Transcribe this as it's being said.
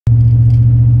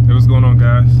going on,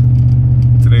 guys?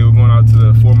 Today we're going out to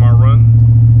the 4-mile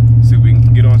run. See if we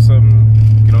can get on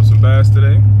some bass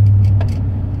today.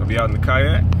 I'll be out in the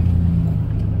kayak.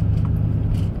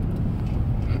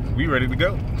 We ready to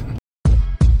go.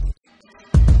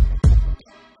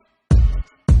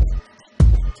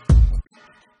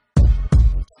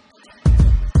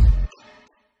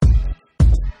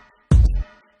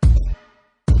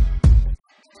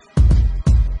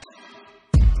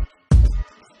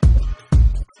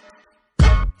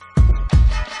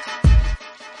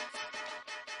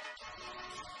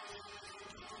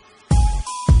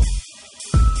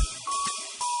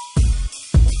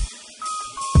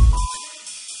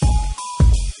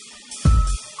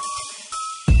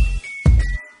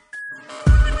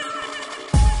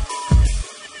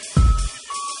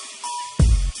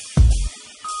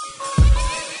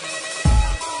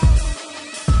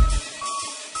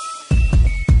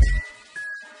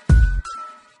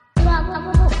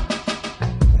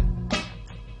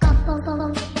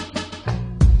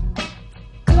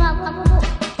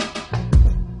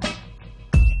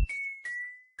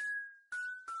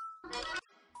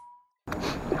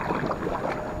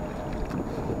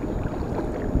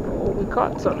 We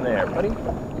caught something there, buddy.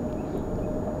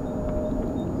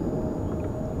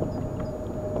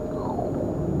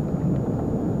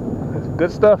 That's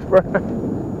good stuff, bro.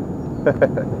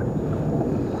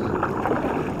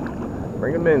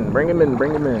 Bring him in, bring him in,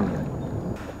 bring him in.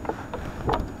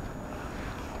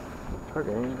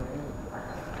 Okay.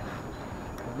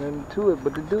 Nothing to it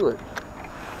but to do it.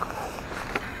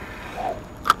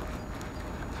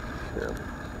 Sure.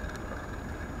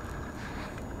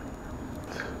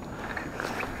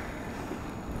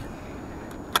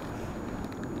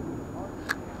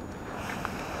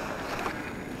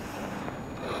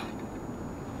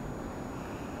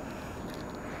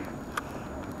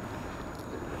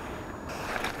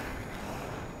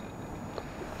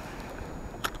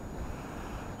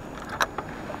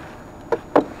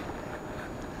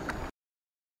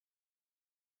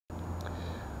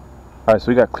 Alright, so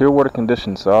we got clear water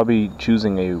conditions, so I'll be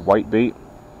choosing a white bait,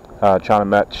 trying to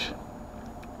match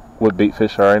what bait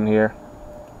fish are in here.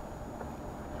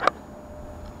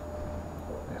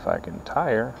 If I can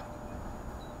tire.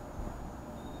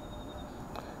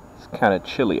 It's kind of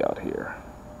chilly out here.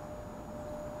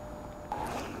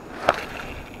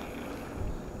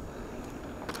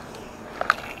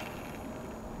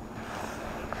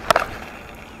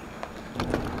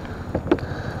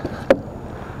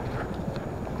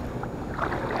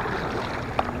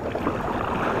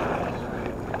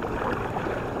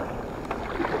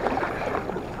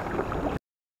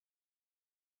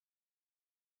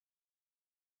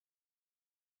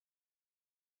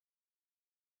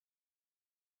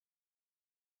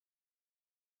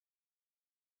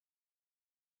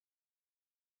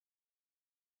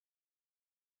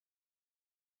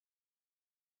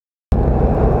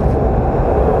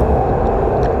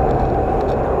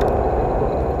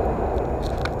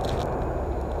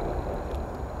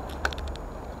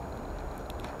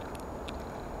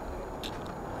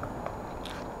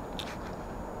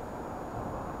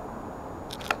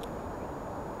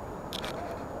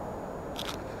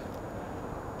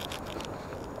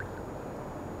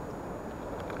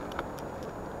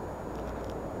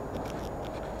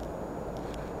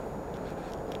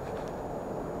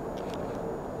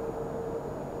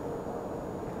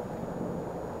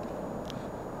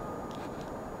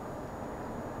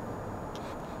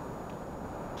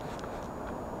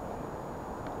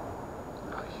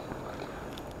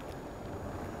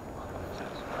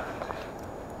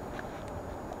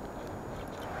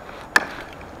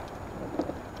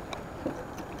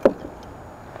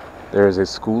 There is a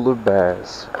school of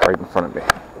bass right in front of me.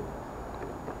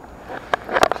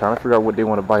 I'm trying to figure out what they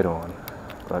want to bite on.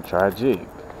 I'm gonna try a jig.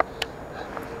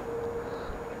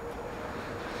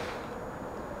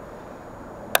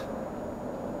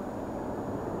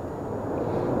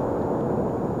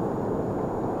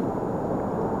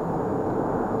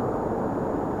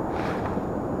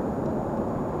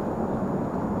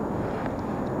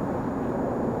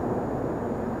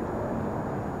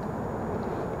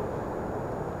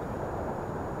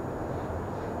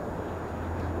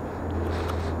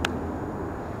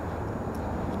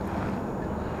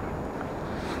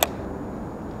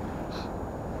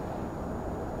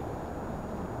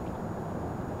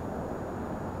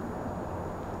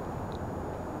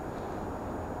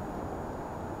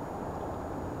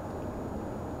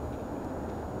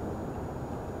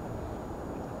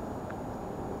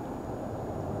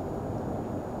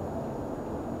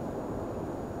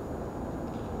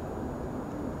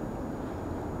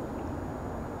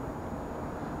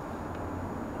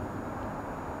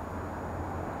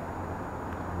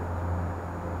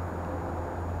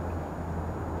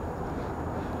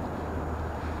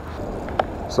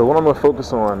 So what I'm gonna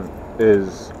focus on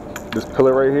is this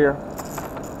pillar right here.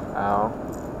 Ow.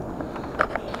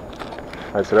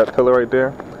 Alright, so that pillar right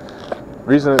there.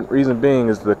 Reason being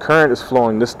is the current is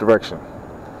flowing this direction.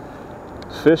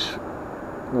 Fish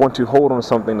want to hold on to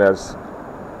something that's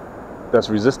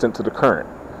resistant to the current.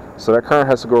 So that current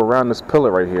has to go around this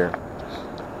pillar right here.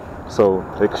 So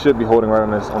they should be holding right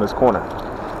on this corner.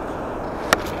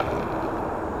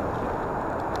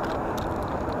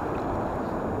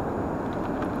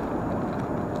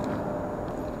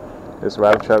 This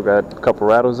rattle trap got a couple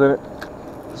rattles in it.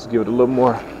 Let's give it a little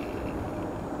more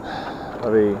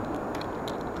of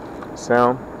a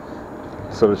sound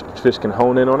so the fish can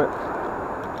hone in on it.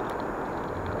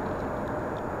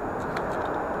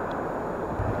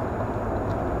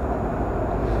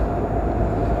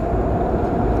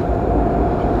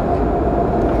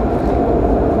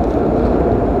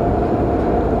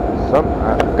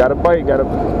 I got a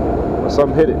bite,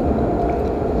 something hit it.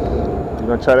 You're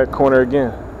gonna try that corner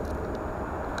again.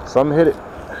 Something hit it.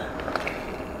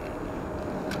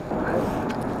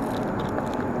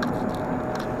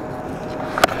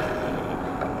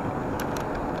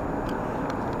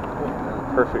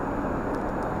 Perfect.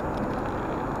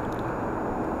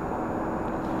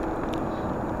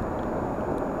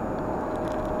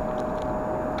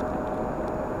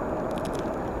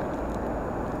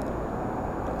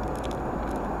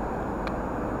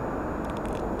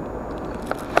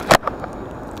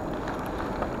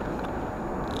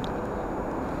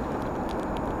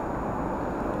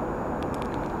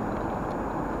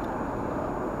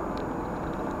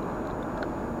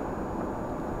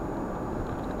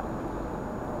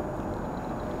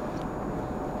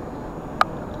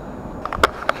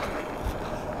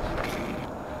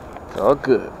 All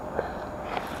good.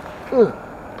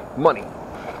 Money.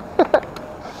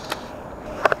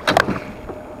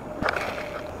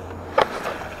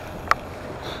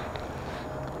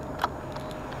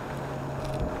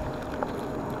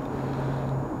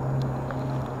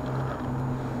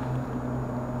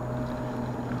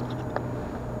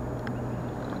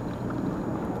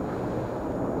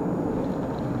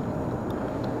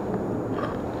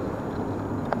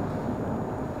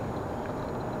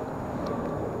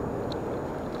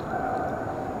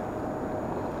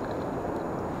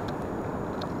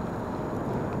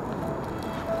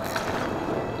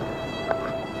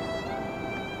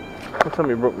 Don't tell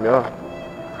me you broke me off.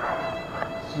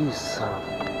 You son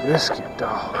of a biscuit,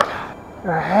 dog.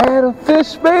 I had a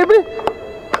fish, baby.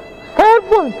 Had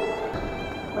one.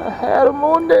 I had him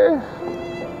on there.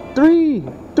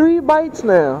 Three bites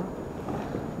now.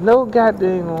 No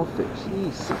goddamn on fish.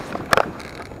 Jesus.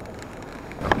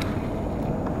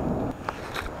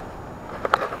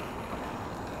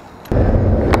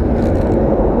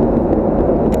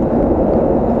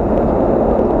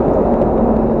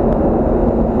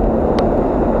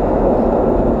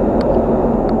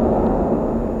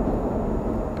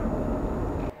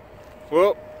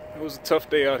 Well, it was a tough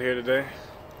day out here today.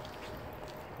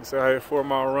 It's out here,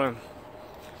 4-mile run.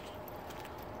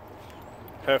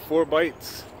 Had 4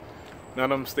 bites.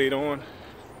 None of them stayed on.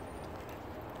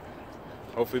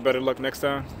 Hopefully better luck next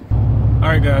time.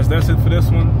 Alright guys, that's it for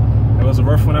this one. It was a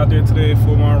rough one out there today,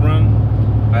 4-mile run.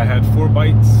 I had 4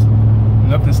 bites.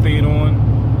 Nothing stayed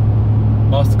on.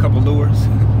 Lost a couple lures.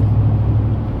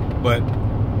 But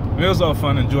it was all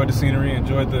fun. Enjoyed the scenery.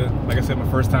 Enjoyed like I said, my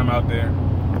first time out there.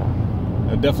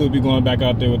 I'll definitely be going back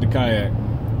out there with the kayak.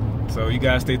 So you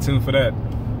guys stay tuned for that.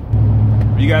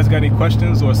 If you guys got any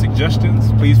questions or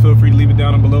suggestions, please feel free to leave it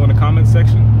down below in the comments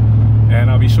section.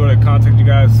 And I'll be sure to contact you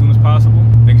guys as soon as possible.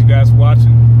 Thanks you guys for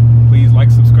watching. Please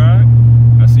like, subscribe.